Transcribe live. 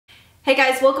Hey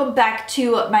guys, welcome back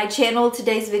to my channel.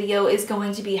 Today's video is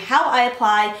going to be how I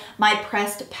apply my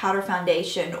pressed powder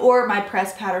foundation or my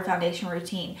pressed powder foundation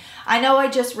routine. I know I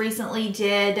just recently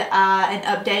did an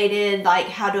updated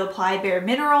how to apply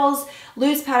bareMinerals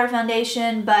loose powder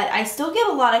foundation, but I still get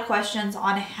a lot of questions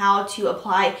on how to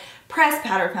apply pressed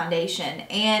powder foundation.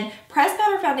 And pressed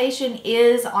powder foundation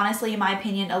is honestly, in my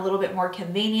opinion, a little bit more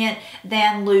convenient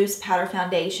than loose powder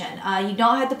foundation. You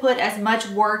don't have to put as much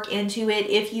work into it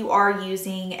if you are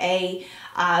using a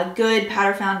good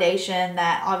powder foundation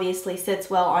that obviously sits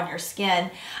well on your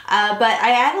skin. But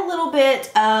I add a little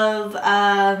bit of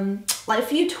a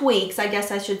few tweaks, I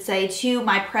guess I should say, to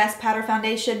my pressed powder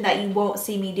foundation that you won't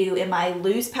see me do in my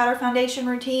loose powder foundation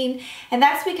routine. And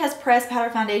that's because pressed powder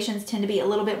foundations tend to be a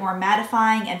little bit more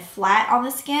mattifying and flat on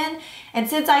the skin. And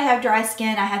since I have dry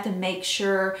skin, I have to make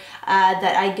sure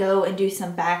that I go and do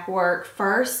some back work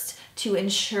first to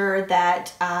ensure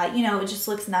that, it just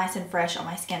looks nice and fresh on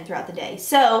my skin throughout the day.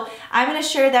 So I'm going to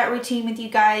share that routine with you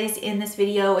guys in this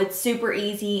video. It's super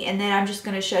easy, and then I'm just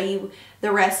going to show you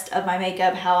the rest of my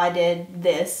makeup, how I did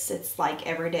this. It's like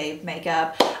everyday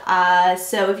makeup.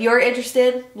 So if you're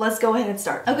interested, let's go ahead and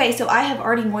start. Okay, so I have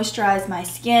already moisturized my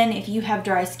skin. If you have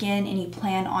dry skin and you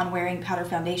plan on wearing powder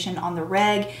foundation on the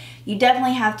reg, you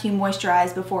definitely have to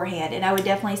moisturize beforehand, and I would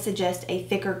definitely suggest a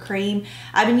thicker cream.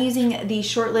 I've been using the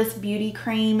Shortlist Beauty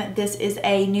Cream. This is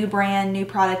a new brand, new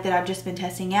product that I've just been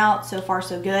testing out. So far,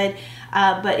 so good.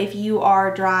 But if you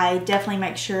are dry, definitely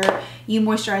make sure you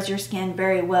moisturize your skin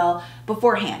very well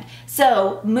beforehand.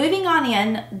 So moving on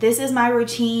in, this is my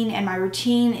routine, and my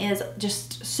routine is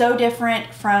just so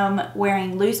different from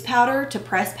wearing loose powder to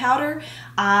pressed powder.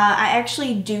 I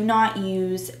actually do not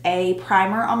use a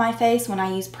primer on my face when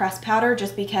I use pressed powder,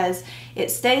 just because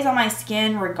it stays on my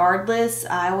skin regardless.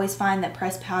 I always find that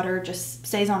pressed powder just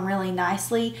stays on really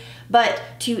nicely. But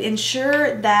to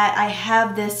ensure that I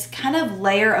have this kind of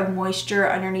layer of moisture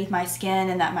underneath my skin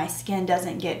and that my skin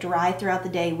doesn't get dry throughout the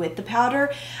day with the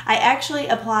powder, I actually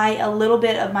apply a little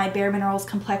bit of my bareMinerals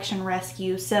Complexion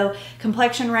Rescue. So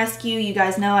Complexion Rescue, you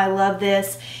guys know I love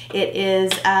this. It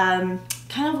is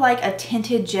kind of like a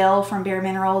tinted gel from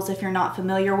bareMinerals if you're not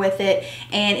familiar with it,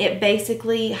 and it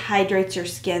basically hydrates your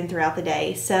skin throughout the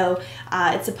day. So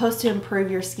it's supposed to improve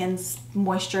your skin's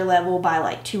moisture level by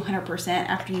like 200%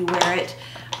 after you wear it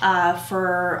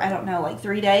for, I don't know, like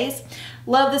 3 days.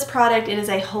 Love this product. It is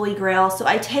a holy grail. So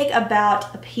I take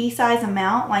about a pea-size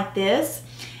amount like this,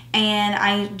 and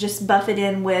I just buff it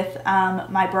in with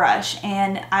my brush.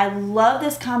 And I love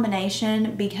this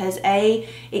combination because A,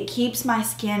 it keeps my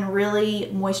skin really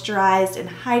moisturized and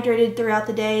hydrated throughout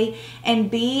the day,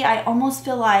 and B, I almost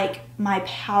feel like my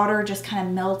powder just kind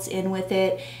of melts in with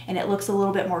it and it looks a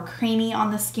little bit more creamy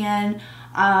on the skin.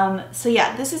 So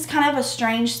yeah, this is kind of a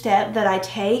strange step that I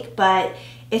take, but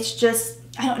it's just,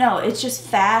 I don't know, it's just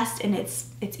fast and it's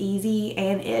easy,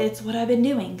 and it's what I've been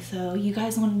doing. So you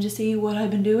guys wanted to see what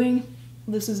I've been doing?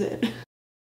 This is it.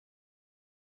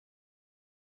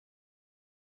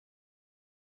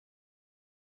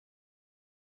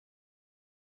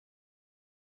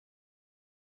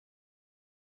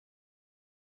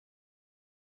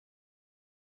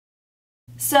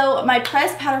 So my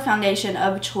pressed powder foundation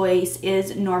of choice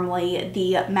is normally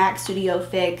the MAC Studio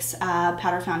Fix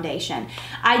powder foundation.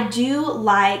 I do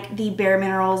like the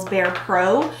bareMinerals Bare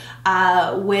Pro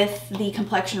with the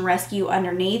Complexion Rescue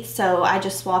underneath, so I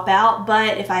just swap out.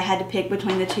 But if I had to pick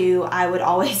between the two, I would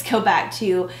always go back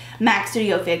to MAC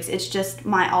Studio Fix. It's just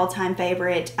my all-time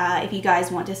favorite. If you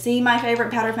guys want to see my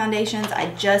favorite powder foundations,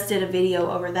 I just did a video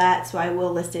over that, so I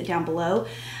will list it down below.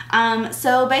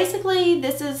 So basically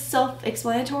this is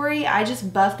self-explanatory. I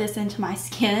just buff this into my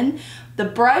skin. The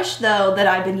brush though that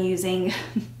I've been using,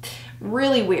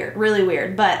 really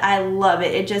weird, but I love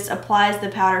it. It just applies the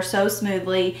powder so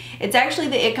smoothly. It's actually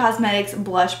the IT Cosmetics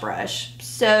blush brush.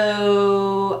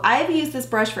 So I've used this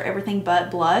brush for everything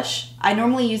but blush. I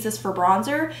normally use this for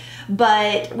bronzer,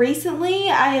 but recently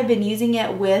I have been using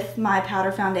it with my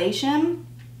powder foundation.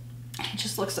 It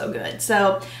just looks so good.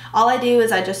 So all I do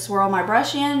is I just swirl my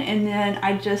brush in, and then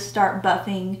I just start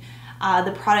buffing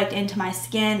the product into my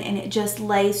skin, and it just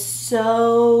lays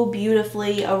so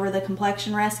beautifully over the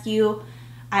Complexion Rescue.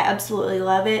 I absolutely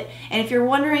love it. And if you're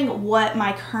wondering what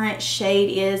my current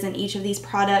shade is in each of these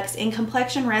products, in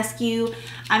Complexion Rescue,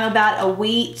 I'm about a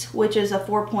wheat, which is a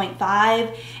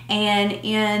 4.5, and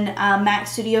in MAC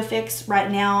Studio Fix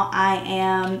right now, I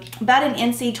am about an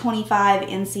NC25,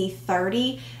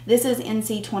 NC30. This is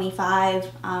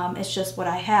NC25. It's just what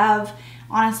I have.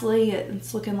 Honestly,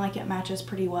 it's looking like it matches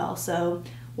pretty well, so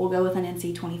we'll go with an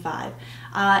NC25.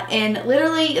 And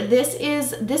literally this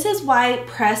is why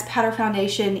pressed powder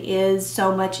foundation is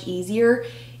so much easier.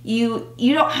 You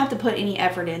don't have to put any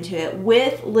effort into it.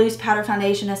 With loose powder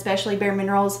foundation, especially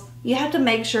bareMinerals, you have to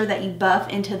make sure that you buff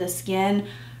into the skin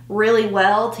really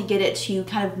well to get it to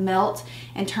kind of melt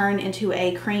and turn into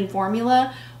a cream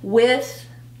formula. With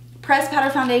pressed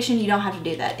powder foundation, you don't have to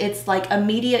do that. It's like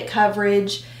immediate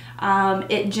coverage.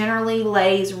 It generally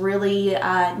lays really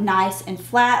nice and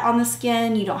flat on the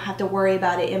skin. You don't have to worry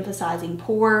about it emphasizing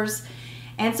pores.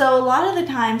 And so a lot of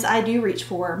the times I do reach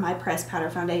for my pressed powder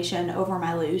foundation over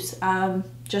my loose,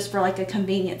 just for like a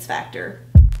convenience factor.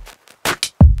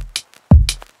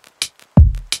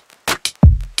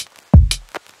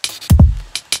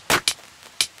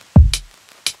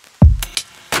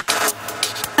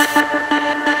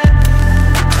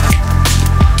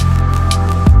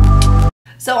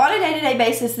 So on a day-to-day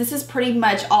basis, this is pretty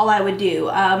much all I would do.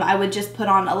 I would just put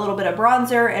on a little bit of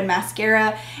bronzer and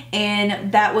mascara,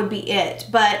 and that would be it.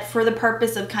 But for the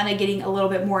purpose of kind of getting a little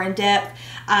bit more in depth,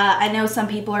 I know some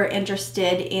people are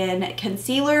interested in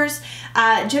concealers.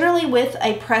 Generally with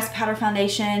a pressed powder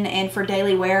foundation and for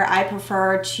daily wear, I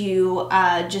prefer to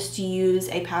just use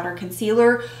a powder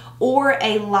concealer or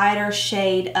a lighter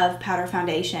shade of powder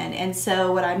foundation. And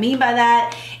so what I mean by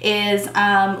that is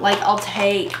like I'll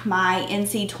take my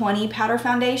NC20 powder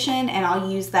foundation and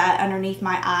I'll use that underneath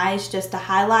my eyes just to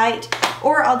highlight,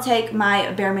 or I'll take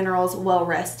my bareMinerals Well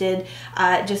Rested.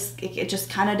 It just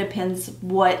kind of depends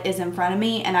what is in front of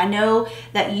me. And I know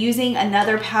that using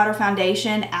another powder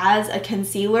foundation as a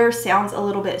concealer sounds a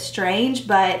little bit strange,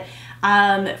 but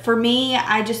for me,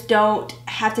 I just don't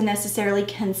have to necessarily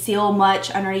conceal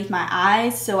much underneath my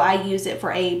eyes, so I use it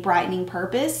for a brightening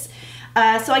purpose.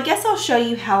 So I guess I'll show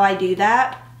you how I do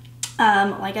that.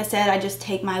 Like I said, I just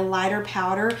take my lighter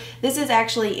powder. This is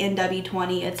actually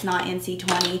NW20, it's not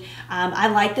NC20. I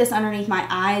like this underneath my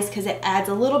eyes because it adds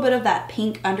a little bit of that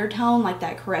pink undertone, like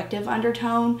that corrective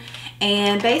undertone.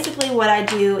 And basically what I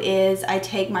do is I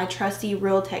take my trusty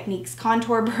Real Techniques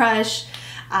contour brush,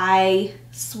 I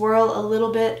swirl a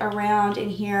little bit around in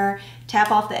here,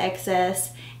 tap off the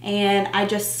excess, and I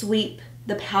just sweep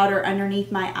the powder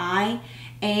underneath my eye.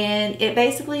 And it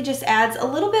basically just adds a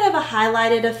little bit of a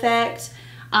highlighted effect.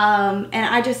 And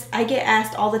I get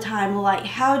asked all the time, like,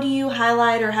 how do you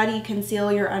highlight or how do you conceal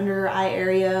your under eye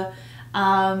area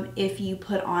if you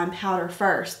put on powder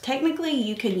first? Technically,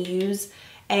 you can use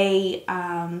a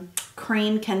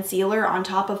cream concealer on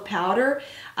top of powder.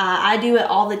 I do it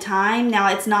all the time.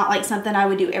 Now, it's not like something I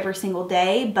would do every single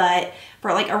day, but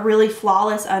for like a really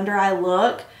flawless under eye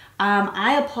look,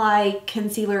 I apply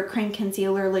concealer, cream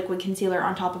concealer, liquid concealer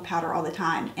on top of powder all the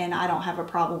time, and I don't have a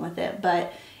problem with it,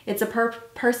 but it's a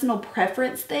personal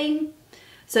preference thing.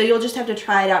 So you'll just have to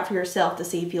try it out for yourself to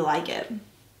see if you like it.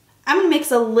 I'm gonna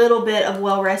mix a little bit of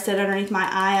Well Rested underneath my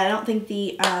eye. I don't think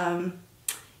the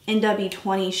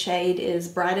NW20 shade is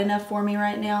bright enough for me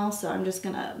right now, so I'm just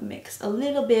gonna mix a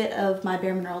little bit of my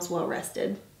bareMinerals Well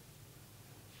Rested.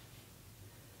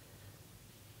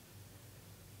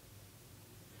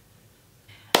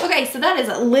 Okay, so that is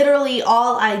literally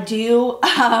all I do.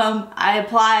 I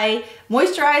apply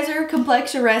moisturizer,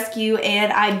 complexion rescue,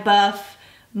 and I buff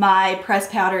my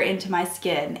pressed powder into my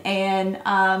skin, and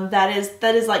that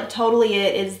is like totally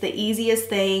it. It's the easiest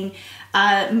thing.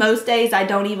 Most days I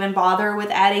don't even bother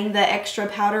with adding the extra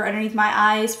powder underneath my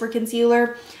eyes for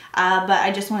concealer, but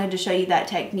I just wanted to show you that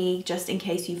technique just in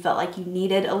case you felt like you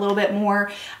needed a little bit more.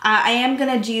 I am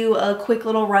gonna do a quick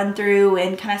little run through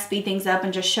and kind of speed things up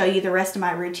and just show you the rest of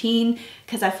my routine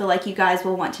because I feel like you guys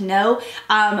will want to know.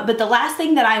 But the last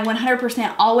thing that I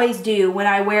 100% always do when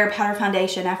I wear powder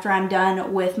foundation after I'm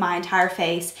done with my entire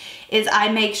face is I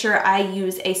make sure I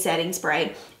use a setting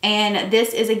spray. And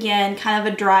this is, again, kind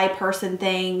of a dry person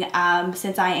thing.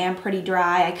 Since I am pretty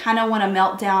dry, I kind of want to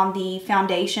melt down the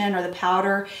foundation or the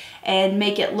powder and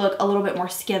make it look a little bit more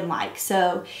skin-like.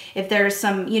 So if there's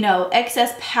some, you know,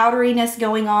 excess powderiness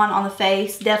going on the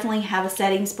face, definitely have a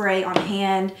setting spray on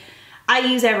hand. I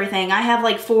use everything. I have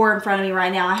like 4 in front of me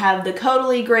right now. I have the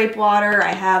Caudalie Grape Water,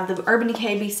 I have the Urban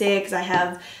Decay B6, I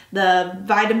have the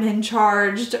vitamin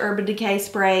charged Urban Decay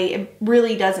spray. It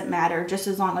really doesn't matter, just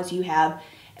as long as you have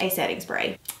a setting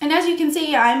spray. And as you can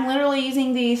see, I'm literally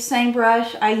using the same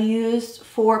brush I used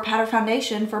for powder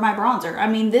foundation for my bronzer. I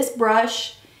mean, this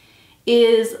brush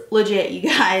is legit, you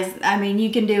guys. I mean,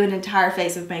 you can do an entire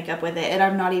face of makeup with it, and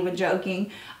I'm not even joking.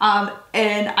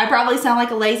 And I probably sound like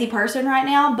a lazy person right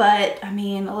now, but I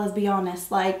mean, let's be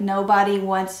honest, like nobody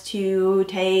wants to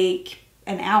take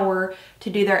an hour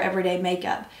to do their everyday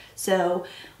makeup. So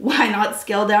why not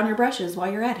scale down your brushes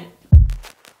while you're at it?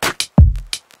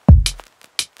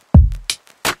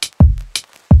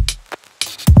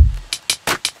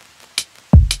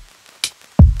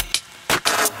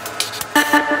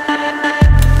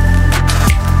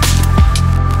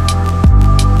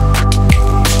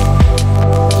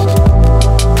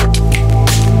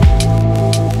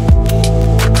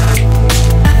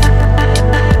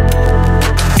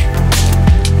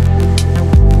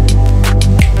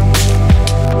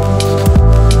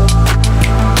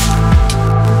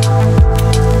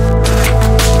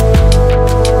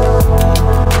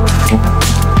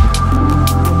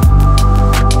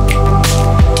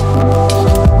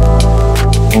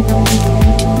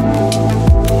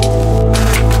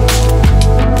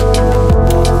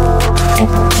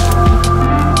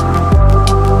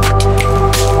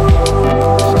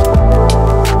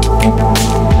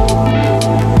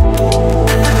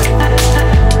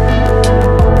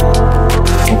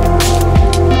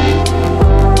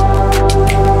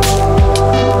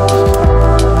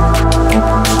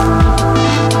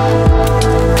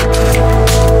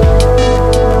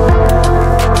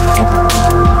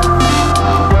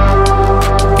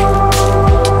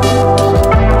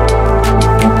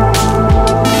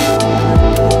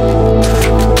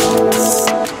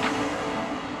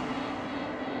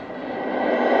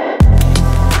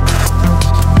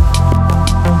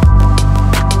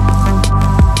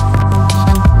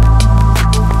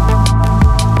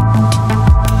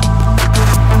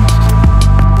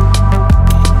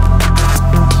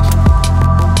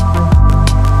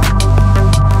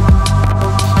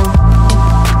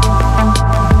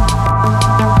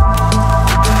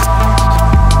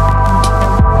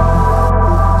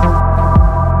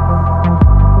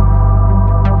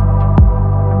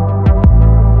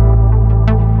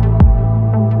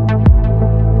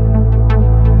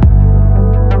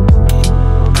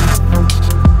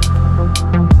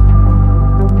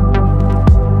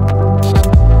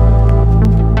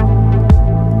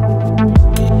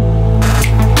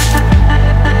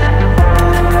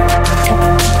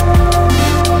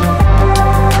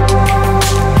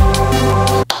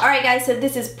 So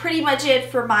this is pretty much it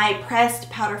for my pressed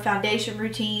powder foundation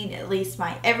routine, at least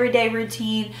my everyday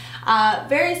routine.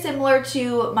 Very similar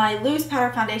to my loose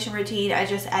powder foundation routine. I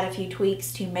just add a few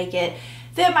tweaks to make it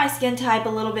fit my skin type a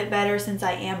little bit better since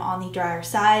I am on the drier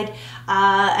side.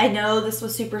 I know this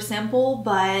was super simple,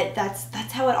 but that's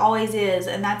how it always is,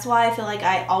 and that's why I feel like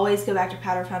I always go back to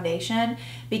powder foundation,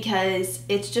 because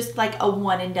it's just like a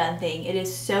one and done thing. It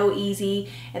is so easy,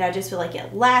 and I just feel like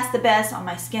it lasts the best on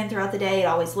my skin throughout the day. It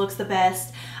always looks the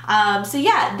best. So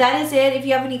yeah, that is it. If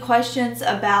you have any questions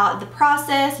about the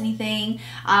process, anything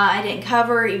I didn't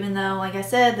cover, even though, like I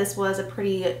said, this was a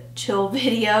pretty chill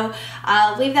video,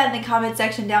 leave that in the comment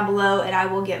section down below, and I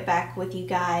will get back with you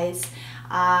guys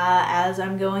as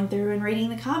I'm going through and reading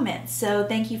the comments. So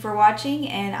thank you for watching,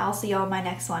 and I'll see y'all in my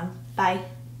next one. Bye.